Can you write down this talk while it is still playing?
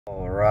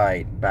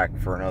Alright, back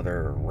for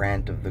another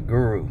rant of the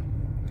guru.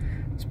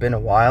 It's been a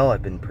while.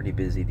 I've been pretty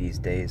busy these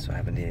days, so I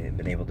haven't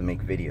been able to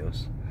make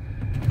videos.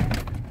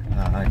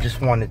 I just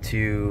wanted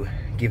to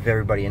give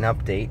everybody an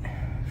update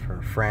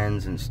for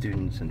friends and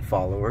students and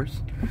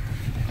followers.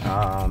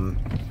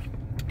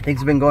 Things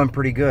have been going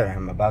pretty good.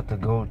 I'm about to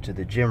go to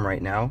the gym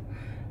right now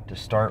to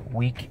start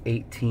week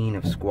 18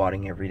 of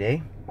squatting every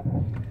day.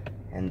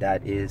 And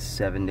that is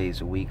 7 days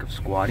a week of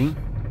squatting.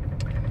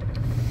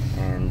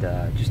 And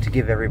just to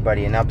give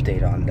everybody an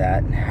update on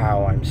that and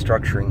how I'm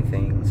structuring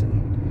things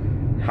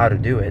and how to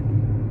do it,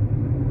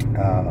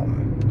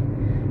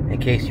 in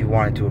case you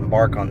wanted to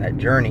embark on that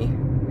journey,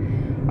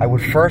 I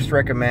would first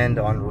recommend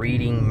on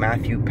reading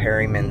Matthew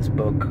Perryman's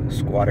book,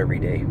 Squat Every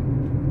Day.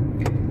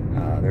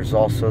 There's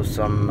also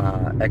some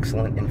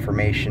excellent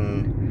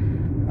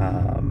information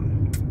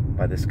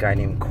by this guy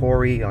named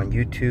Corey on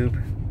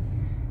YouTube.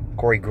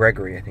 Corey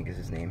Gregory, I think is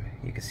his name.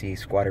 You can see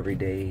Squat Every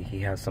Day.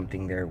 He has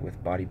something there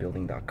with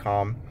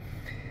bodybuilding.com.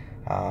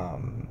 A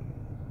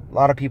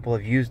lot of people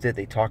have used it.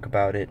 They talk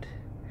about it.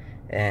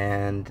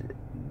 And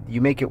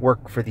you make it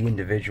work for the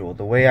individual.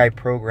 The way I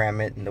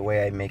program it and the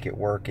way I make it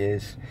work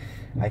is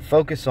I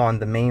focus on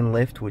the main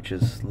lift, which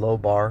is low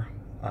bar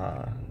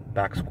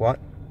back squat.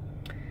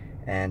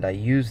 And I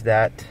use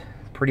that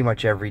pretty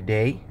much every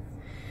day.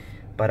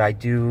 But I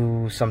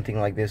do something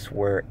like this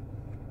where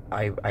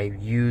I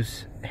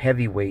use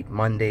heavy weight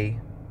Monday,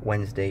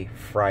 Wednesday,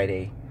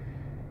 Friday,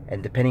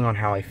 and depending on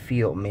how I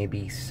feel,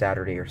 maybe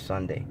Saturday or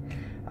Sunday.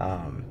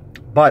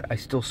 But I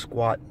still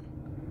squat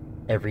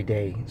every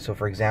day. So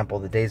for example,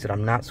 the days that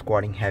I'm not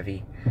squatting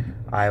heavy,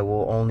 I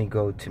will only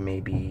go to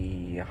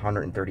maybe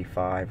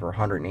 135 or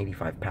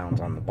 185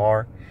 pounds on the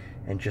bar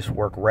and just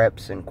work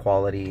reps and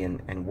quality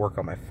and work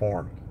on my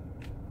form.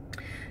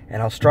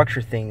 And I'll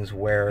structure things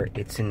where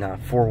it's in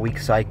 4-week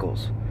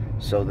cycles.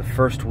 So the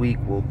first week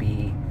will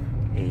be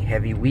a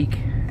heavy week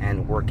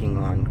and working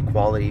on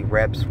quality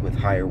reps with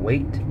higher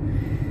weight.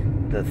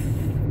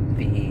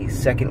 The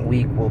second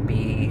week will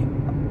be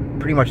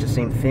pretty much the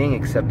same thing,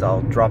 except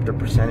I'll drop the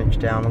percentage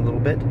down a little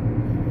bit.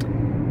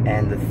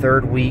 And the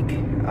third week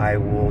I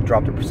will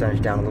drop the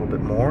percentage down a little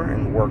bit more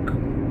and work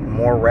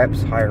more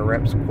reps, higher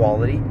reps,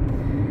 quality.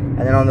 And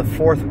then on the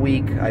fourth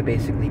week I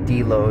basically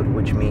deload,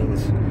 which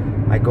means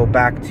I go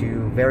back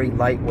to very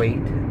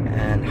lightweight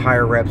and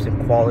higher reps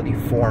and quality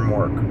form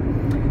work.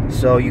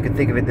 So you can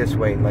think of it this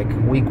way, like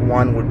week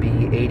 1 would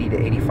be 80 to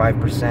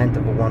 85%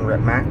 of a 1 rep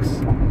max.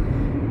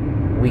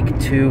 Week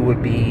 2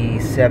 would be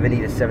 70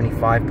 to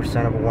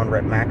 75% of a 1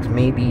 rep max,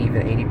 maybe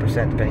even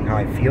 80% depending how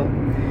I feel.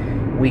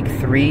 Week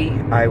 3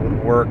 I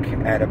would work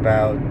at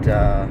about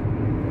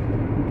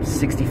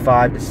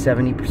 65 to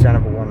 70%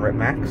 of a 1 rep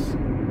max.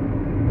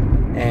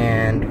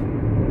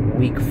 And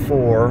week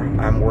 4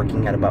 I'm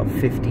working at about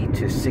 50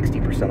 to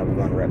 60% of a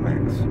 1 rep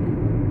max.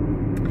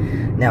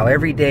 Now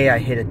every day I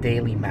hit a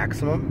daily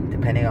maximum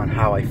depending on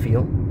how I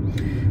feel.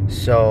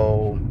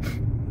 So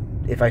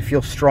if I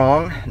feel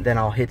strong, then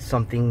I'll hit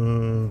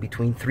something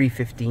between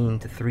 315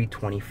 to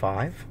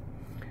 325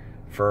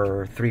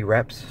 for 3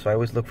 reps. So I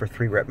always look for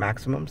 3 rep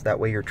maximums. That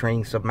way you're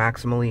training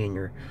submaximally and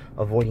you're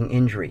avoiding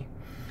injury.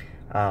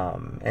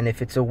 And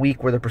if it's a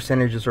week where the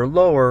percentages are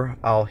lower,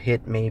 I'll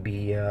hit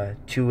maybe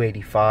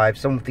 285,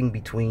 something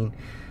between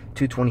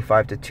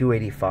 225 to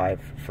 285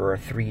 for a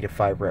 3 to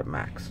 5 rep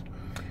max.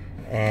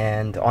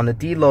 And on the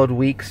deload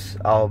weeks,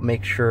 I'll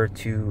make sure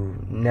to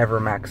never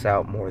max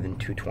out more than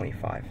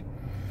 225.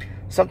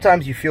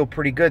 Sometimes you feel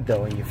pretty good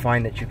though, and you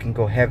find that you can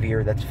go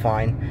heavier, that's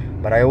fine.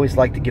 But I always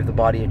like to give the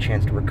body a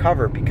chance to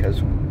recover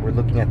because we're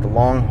looking at the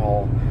long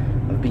haul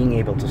of being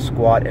able to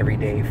squat every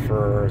day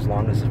for as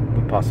long as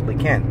we possibly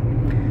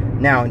can.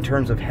 Now, in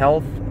terms of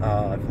health,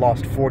 I've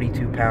lost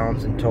 42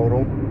 pounds in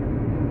total.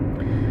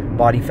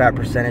 Body fat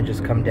percentage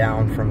has come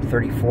down from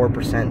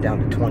 34%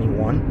 down to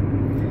 21%.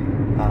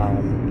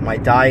 My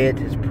diet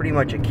is pretty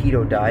much a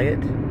keto diet.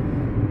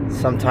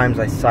 Sometimes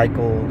I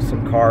cycle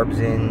some carbs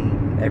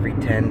in every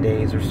 10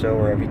 days or so,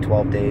 or every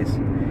 12 days.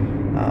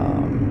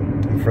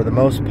 And for the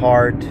most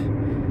part,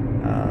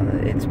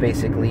 it's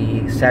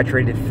basically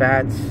saturated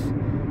fats,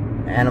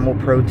 animal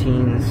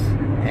proteins,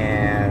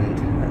 and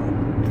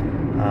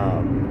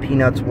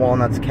peanuts,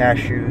 walnuts,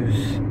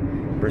 cashews,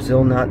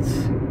 Brazil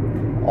nuts,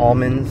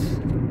 almonds,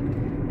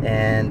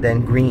 and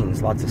then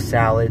greens, lots of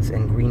salads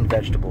and green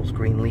vegetables,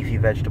 green leafy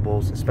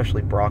vegetables,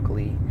 especially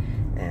broccoli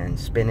and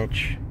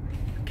spinach,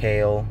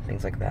 kale,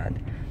 things like that.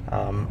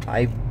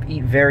 I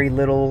eat very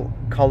little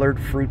colored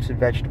fruits and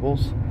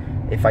vegetables.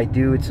 If I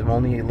do, it's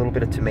only a little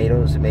bit of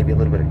tomatoes and maybe a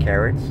little bit of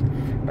carrots.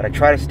 But I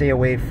try to stay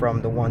away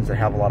from the ones that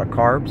have a lot of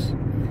carbs.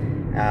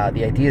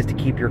 The idea is to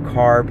keep your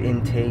carb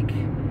intake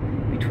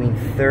between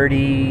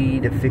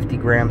 30 to 50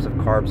 grams of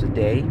carbs a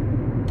day.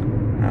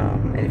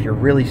 And if you're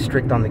really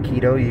strict on the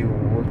keto, you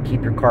will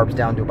keep your carbs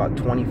down to about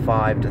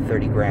 25 to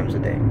 30 grams a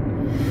day.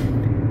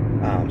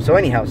 So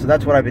anyhow, so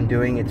that's what I've been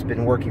doing. It's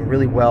been working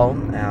really well.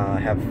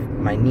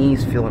 My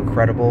knees feel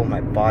incredible.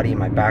 My body and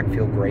my back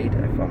feel great.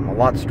 I'm a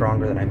lot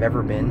stronger than I've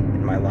ever been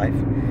in my life.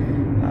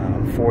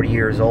 I'm 40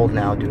 years old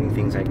now, doing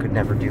things I could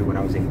never do when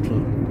I was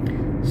 18.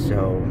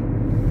 So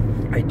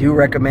I do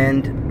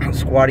recommend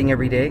squatting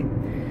every day.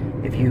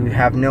 If you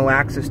have no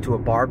access to a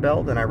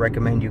barbell, then I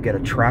recommend you get a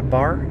trap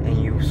bar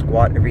and you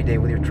squat every day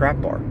with your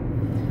trap bar.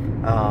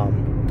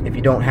 If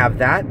you don't have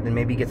that, then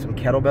maybe get some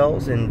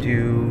kettlebells and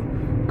do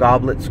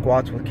goblet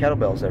squats with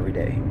kettlebells every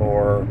day,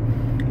 or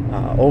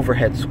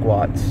overhead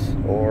squats,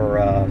 or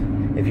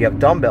if you have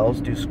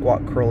dumbbells, do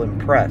squat, curl, and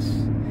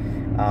press.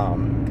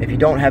 If you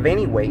don't have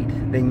any weight,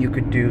 then you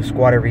could do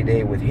squat every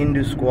day with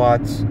Hindu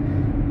squats,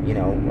 you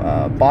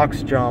know,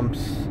 box jumps,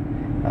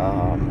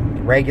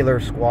 regular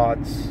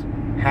squats,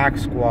 hack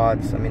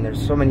squats. I mean,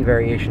 there's so many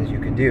variations you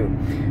could do.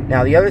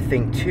 Now, the other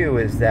thing too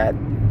is that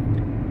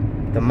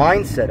the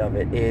mindset of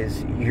it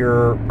is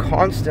you're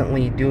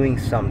constantly doing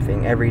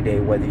something every day,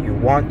 whether you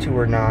want to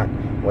or not,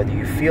 whether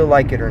you feel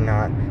like it or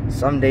not.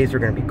 Some days are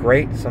going to be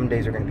great, some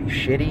days are going to be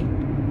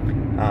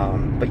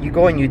shitty, but you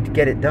go and you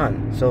get it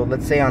done. So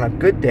let's say on a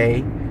good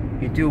day,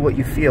 you do what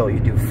you feel.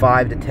 You do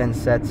 5 to 10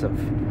 sets of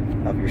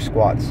your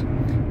squats.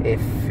 If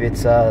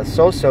it's a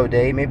so-so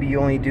day, maybe you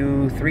only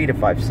do 3 to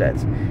 5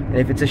 sets. And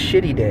if it's a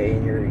shitty day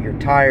and you're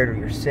tired, or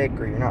you're sick,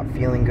 or you're not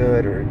feeling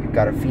good, or you've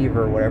got a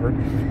fever or whatever,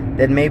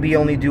 then maybe you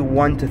only do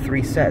 1 to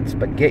 3 sets.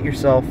 But get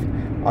yourself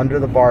under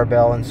the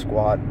barbell and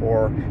squat,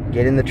 or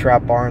get in the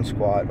trap bar and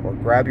squat, or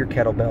grab your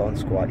kettlebell and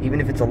squat, even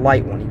if it's a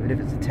light one, even if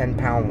it's a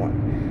 10-pound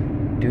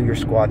one. Do your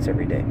squats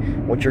every day.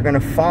 What you're going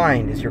to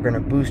find is you're going to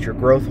boost your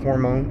growth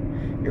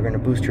hormone, you're going to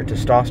boost your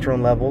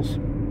testosterone levels.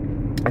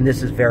 And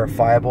this is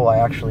verifiable. I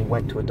actually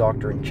went to a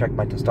doctor and checked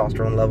my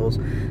testosterone levels.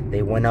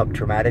 They went up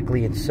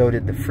dramatically, and so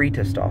did the free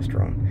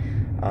testosterone.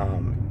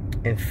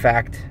 In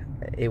fact,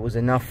 it was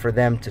enough for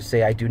them to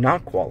say I do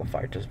not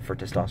qualify for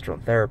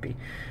testosterone therapy.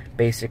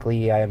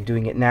 Basically, I am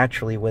doing it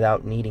naturally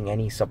without needing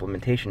any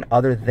supplementation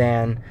other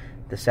than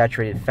the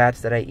saturated fats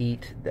that I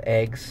eat, the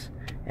eggs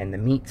and the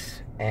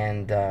meats,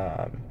 and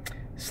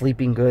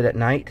sleeping good at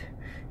night,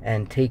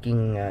 and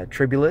taking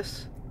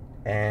Tribulus,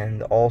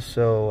 and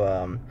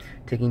also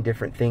taking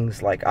different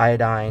things like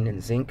iodine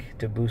and zinc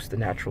to boost the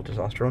natural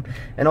testosterone,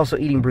 and also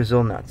eating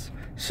Brazil nuts.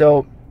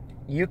 So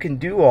you can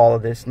do all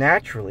of this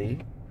naturally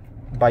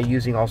by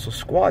using also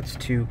squats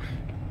to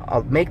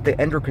make the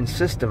endocrine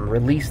system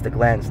release the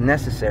glands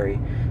necessary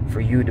for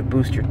you to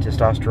boost your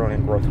testosterone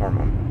and growth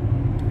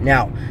hormone.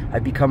 Now,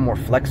 I've become more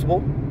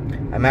flexible.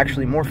 I'm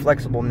actually more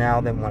flexible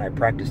now than when I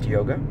practiced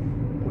yoga,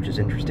 which is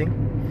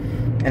interesting.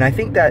 And I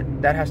think that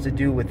has to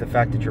do with the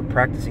fact that you're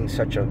practicing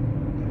such a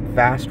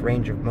vast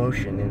range of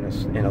motion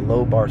in a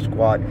low bar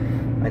squat.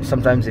 And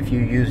sometimes if you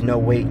use no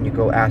weight and you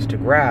go ass to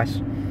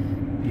grass,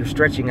 you're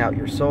stretching out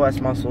your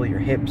psoas muscle, your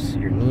hips,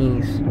 your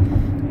knees,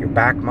 your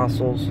back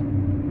muscles.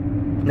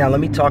 Now let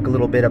me talk a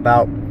little bit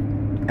about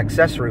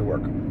accessory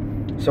work.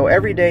 So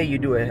every day you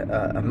do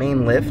a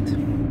main lift,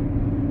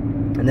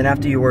 and then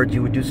afterwards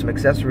you would do some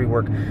accessory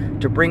work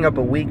to bring up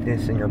a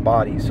weakness in your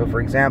body. So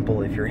for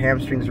example, if your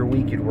hamstrings are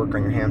weak, you'd work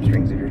on your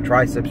hamstrings. If your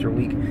triceps are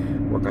weak,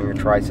 work on your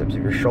triceps.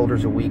 If your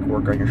shoulders are weak,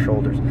 work on your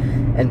shoulders.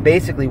 And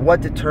basically,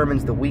 what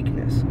determines the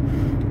weakness?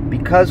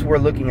 Because we're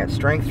looking at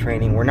strength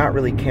training, we're not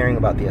really caring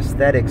about the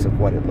aesthetics of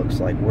what it looks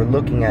like. We're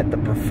looking at the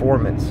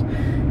performance.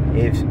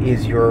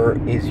 Is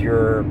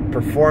your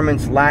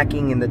performance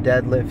lacking in the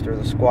deadlift or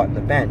the squat and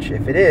the bench?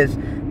 If it is,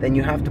 then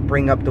you have to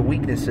bring up the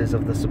weaknesses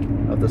of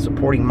the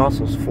supporting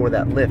muscles for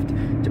that lift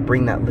to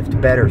bring that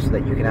lift better, so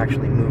that you can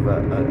actually move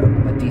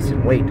a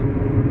decent weight.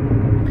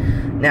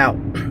 Now,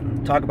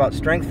 talk about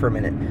strength for a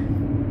minute.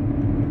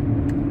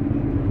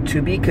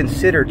 To be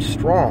considered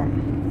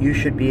strong, you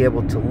should be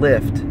able to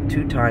lift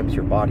 2 times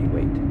your body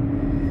weight,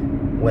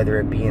 whether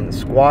it be in the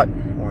squat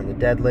or in the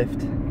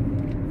deadlift.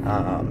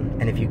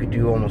 And if you could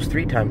do almost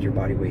 3 times your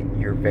body weight,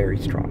 you're very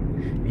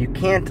strong. If you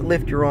can't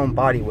lift your own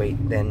body weight,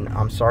 then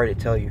I'm sorry to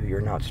tell you, you're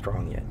not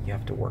strong yet. You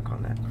have to work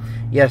on that.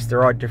 Yes,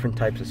 there are different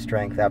types of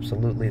strength,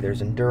 absolutely.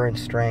 There's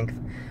endurance strength,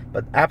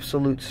 but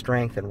absolute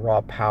strength and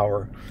raw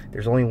power,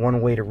 there's only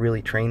one way to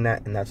really train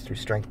that, and that's through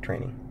strength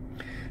training.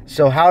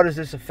 So how does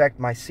this affect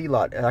my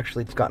C-lot?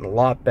 Actually, it's gotten a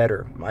lot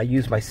better. I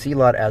use my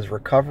C-lot as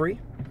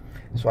recovery.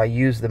 So I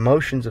use the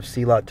motions of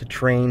C-lot to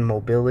train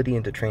mobility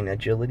and to train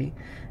agility.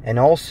 And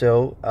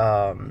also,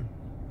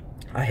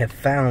 I have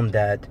found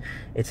that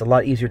it's a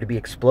lot easier to be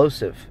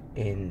explosive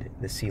in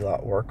the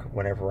C-lot work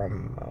whenever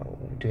I'm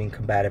doing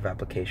combative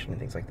application and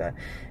things like that.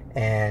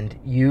 And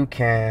you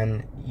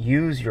can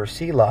use your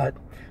C-lot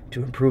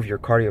to improve your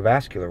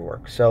cardiovascular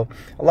work. So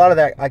a lot of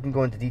that I can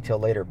go into detail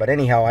later. But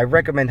anyhow, I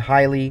recommend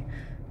highly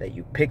that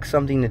you pick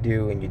something to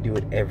do and you do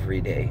it every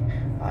day.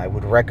 I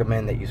would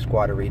recommend that you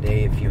squat every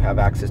day if you have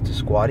access to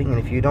squatting. And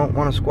if you don't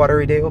want to squat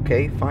every day,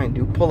 okay, fine,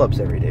 do pull-ups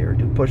every day, or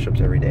do push-ups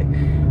every day,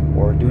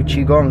 or do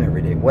qigong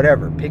every day,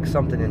 whatever. Pick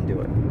something and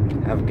do it.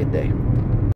 Have a good day.